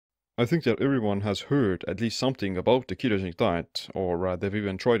I think that everyone has heard at least something about the ketogenic diet, or they've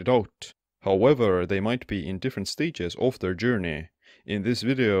even tried it out. However, they might be in different stages of their journey. In this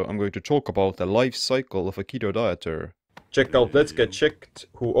video, I'm going to talk about the life cycle of a keto dieter. Check out Let's Get Checked,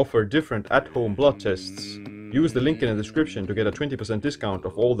 who offer different at-home blood tests. Use the link in the description to get a 20% discount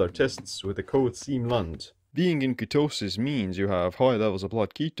of all their tests with the code SEAMLUND. Being in ketosis means you have high levels of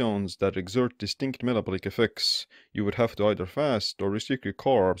blood ketones that exert distinct metabolic effects. You would have to either fast or restrict your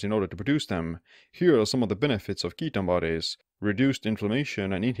carbs in order to produce them. Here are some of the benefits of ketone bodies: reduced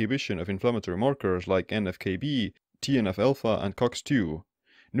inflammation and inhibition of inflammatory markers like NF-κB, TNF-alpha and COX-2.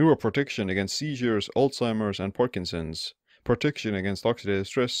 Neuroprotection against seizures, Alzheimer's and Parkinson's. Protection against oxidative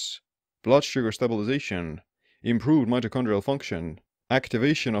stress. Blood sugar stabilization. Improved mitochondrial function.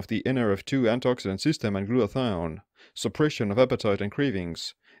 Activation of the NRF2 antioxidant system and glutathione, suppression of appetite and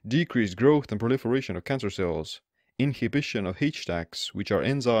cravings, decreased growth and proliferation of cancer cells, inhibition of HDACs, which are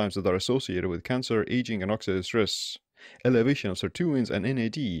enzymes that are associated with cancer, aging and oxidative stress, elevation of sirtuins and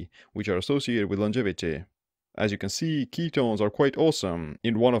NAD, which are associated with longevity. As you can see, ketones are quite awesome.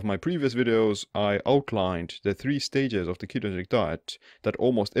 In one of my previous videos, I outlined the 3 stages of the ketogenic diet that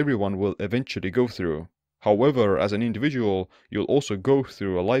almost everyone will eventually go through. However, as an individual, you'll also go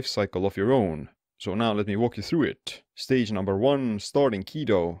through a life cycle of your own. So now let me walk you through it. Stage number 1, starting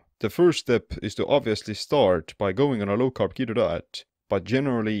keto. The first step is to obviously start by going on a low-carb keto diet. But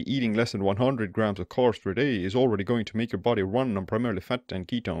generally, eating less than 100 grams of carbs per day is already going to make your body run on primarily fat and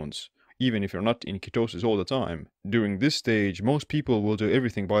ketones, even if you're not in ketosis all the time. During this stage, most people will do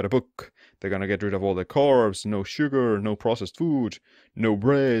everything by the book. They're gonna get rid of all the carbs, no sugar, no processed food, no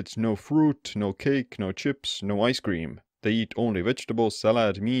bread, no fruit, no cake, no chips, no ice cream. They eat only vegetables,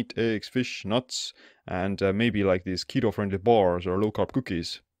 salad, meat, eggs, fish, nuts, and maybe like these keto-friendly bars or low-carb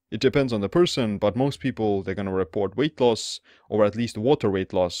cookies. It depends on the person, but most people, they're gonna report weight loss, or at least water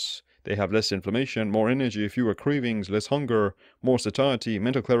weight loss. They have less inflammation, more energy, fewer cravings, less hunger, more satiety,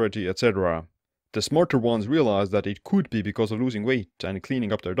 mental clarity, etc. The smarter ones realize that it could be because of losing weight and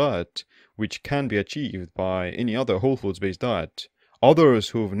cleaning up their diet, which can be achieved by any other whole foods based diet. Others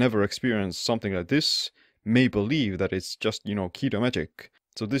who've never experienced something like this may believe that it's just, keto magic.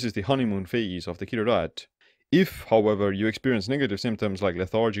 So this is the honeymoon phase of the keto diet. If, however, you experience negative symptoms like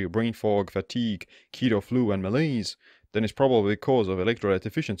lethargy, brain fog, fatigue, keto flu and malaise, then it's probably because of electrolyte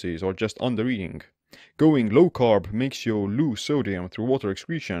deficiencies or just undereating. Going low carb makes you lose sodium through water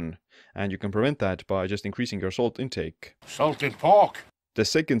excretion, and you can prevent that by just increasing your salt intake. Salted pork! The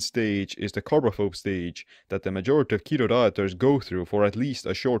second stage is the carbophobe stage that the majority of keto dieters go through for at least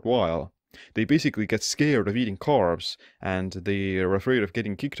a short while. They basically get scared of eating carbs, and they are afraid of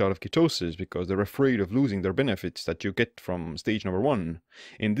getting kicked out of ketosis because they're afraid of losing their benefits that you get from stage number 1.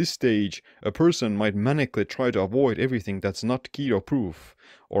 In this stage, a person might manically try to avoid everything that's not keto-proof,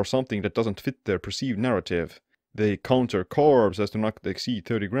 or something that doesn't fit their perceived narrative. They counter carbs as to not exceed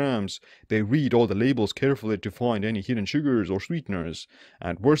 30 grams, they read all the labels carefully to find any hidden sugars or sweeteners,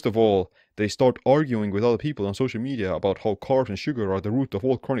 and worst of all, they start arguing with other people on social media about how carbs and sugar are the root of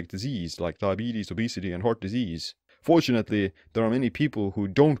all chronic disease like diabetes, obesity and heart disease. Fortunately, there are many people who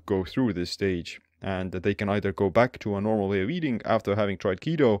don't go through this stage, and they can either go back to a normal way of eating after having tried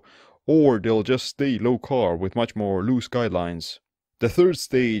keto, or they'll just stay low carb with much more loose guidelines. The third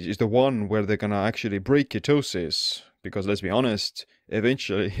stage is the one where they're gonna actually break ketosis, because let's be honest,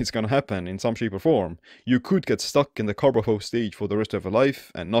 eventually it's gonna happen in some shape or form. You could get stuck in the carbophobe stage for the rest of your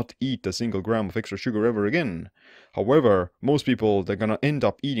life and not eat a single gram of extra sugar ever again. However, most people, they're gonna end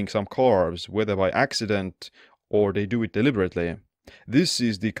up eating some carbs, whether by accident or they do it deliberately. This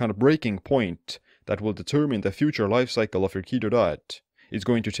is the kind of breaking point that will determine the future life cycle of your keto diet. It's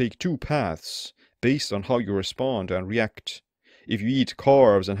going to take 2 paths based on how you respond and react. If you eat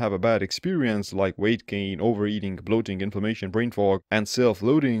carbs and have a bad experience like weight gain, overeating, bloating, inflammation, brain fog, and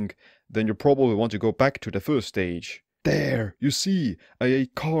self-loathing, then you probably want to go back to the first stage. There, you see, I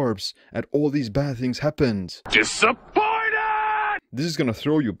ate carbs and all these bad things happened. Disappointed! This is gonna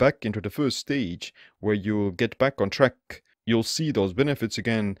throw you back into the first stage where you'll get back on track. You'll see those benefits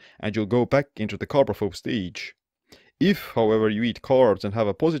again and you'll go back into the carbophobe stage. If, however, you eat carbs and have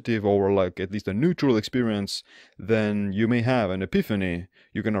a positive or like at least a neutral experience, then you may have an epiphany.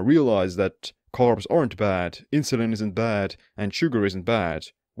 You're gonna realize that carbs aren't bad, insulin isn't bad, and sugar isn't bad.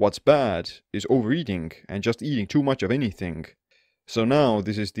 What's bad is overeating and just eating too much of anything. So now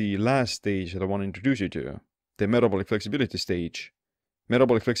this is the last stage that I want to introduce you to, the metabolic flexibility stage.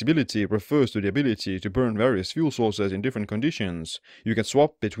 Metabolic flexibility refers to the ability to burn various fuel sources in different conditions. You can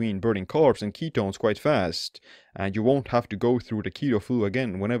swap between burning carbs and ketones quite fast, and you won't have to go through the keto flu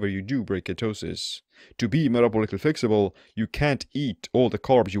again whenever you do break ketosis. To be metabolically flexible, you can't eat all the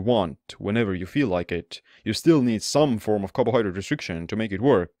carbs you want whenever you feel like it. You still need some form of carbohydrate restriction to make it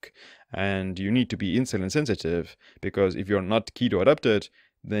work, and you need to be insulin sensitive, because if you're not keto adapted,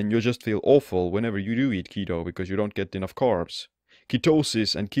 then you'll just feel awful whenever you do eat keto because you don't get enough carbs.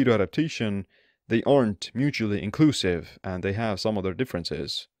 Ketosis and keto adaptation, they aren't mutually inclusive and they have some other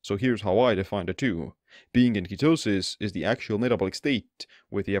differences. So here's how I define the two. Being in ketosis is the actual metabolic state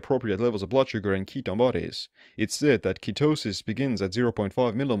with the appropriate levels of blood sugar and ketone bodies. It's said that ketosis begins at 0.5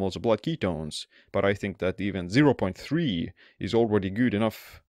 millimoles of blood ketones, but I think that even 0.3 is already good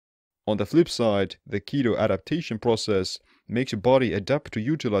enough. On the flip side, the keto adaptation process makes your body adapt to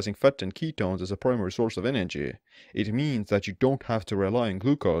utilizing fat and ketones as a primary source of energy. It means that you don't have to rely on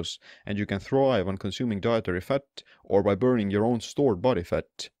glucose, and you can thrive on consuming dietary fat or by burning your own stored body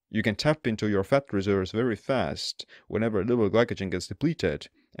fat. You can tap into your fat reserves very fast whenever liver glycogen gets depleted,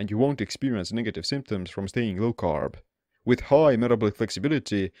 and you won't experience negative symptoms from staying low carb. With high metabolic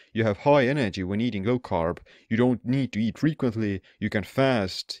flexibility, you have high energy when eating low carb. You don't need to eat frequently, you can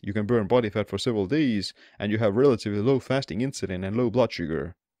fast, you can burn body fat for several days, and you have relatively low fasting insulin and low blood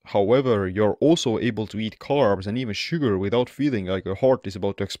sugar. However, you're also able to eat carbs and even sugar without feeling like your heart is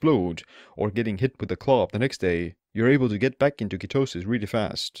about to explode or getting hit with a club the next day. You're able to get back into ketosis really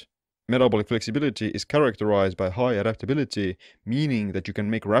fast. Metabolic flexibility is characterized by high adaptability, meaning that you can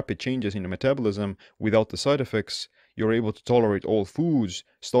make rapid changes in your metabolism without the side effects. You're able to tolerate all foods,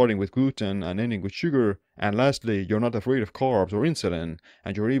 starting with gluten and ending with sugar, and lastly, you're not afraid of carbs or insulin,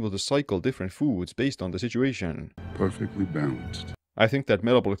 and you're able to cycle different foods based on the situation. Perfectly balanced. I think that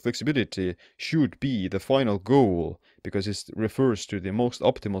metabolic flexibility should be the final goal, because it refers to the most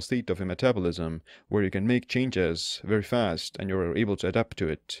optimal state of your metabolism, where you can make changes very fast and you're able to adapt to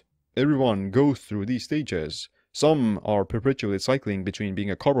it. Everyone goes through these stages. Some are perpetually cycling between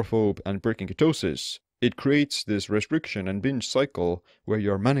being a carbophobe and breaking ketosis. It creates this restriction and binge cycle where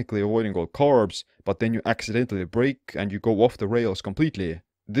you're manically avoiding all carbs, but then you accidentally break and you go off the rails completely.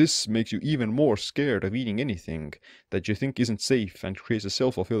 This makes you even more scared of eating anything that you think isn't safe and creates a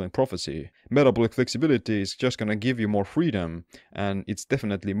self-fulfilling prophecy. Metabolic flexibility is just gonna give you more freedom, and it's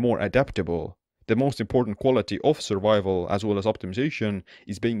definitely more adaptable. The most important quality of survival as well as optimization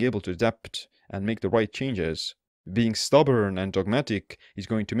is being able to adapt and make the right changes. Being stubborn and dogmatic is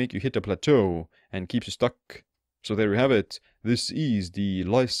going to make you hit a plateau and keeps you stuck. So there you have it. This is the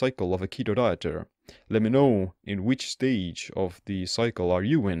life cycle of a keto dieter. Let me know in which stage of the cycle are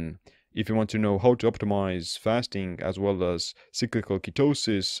you in. If you want to know how to optimize fasting as well as cyclical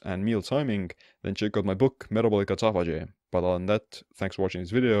ketosis and meal timing, then check out my book Metabolic Autophagy. But other than that, thanks for watching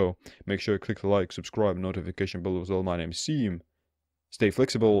this video. Make sure you click the like, subscribe, and notification bell as well. My name is Seem. Stay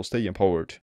flexible, stay empowered.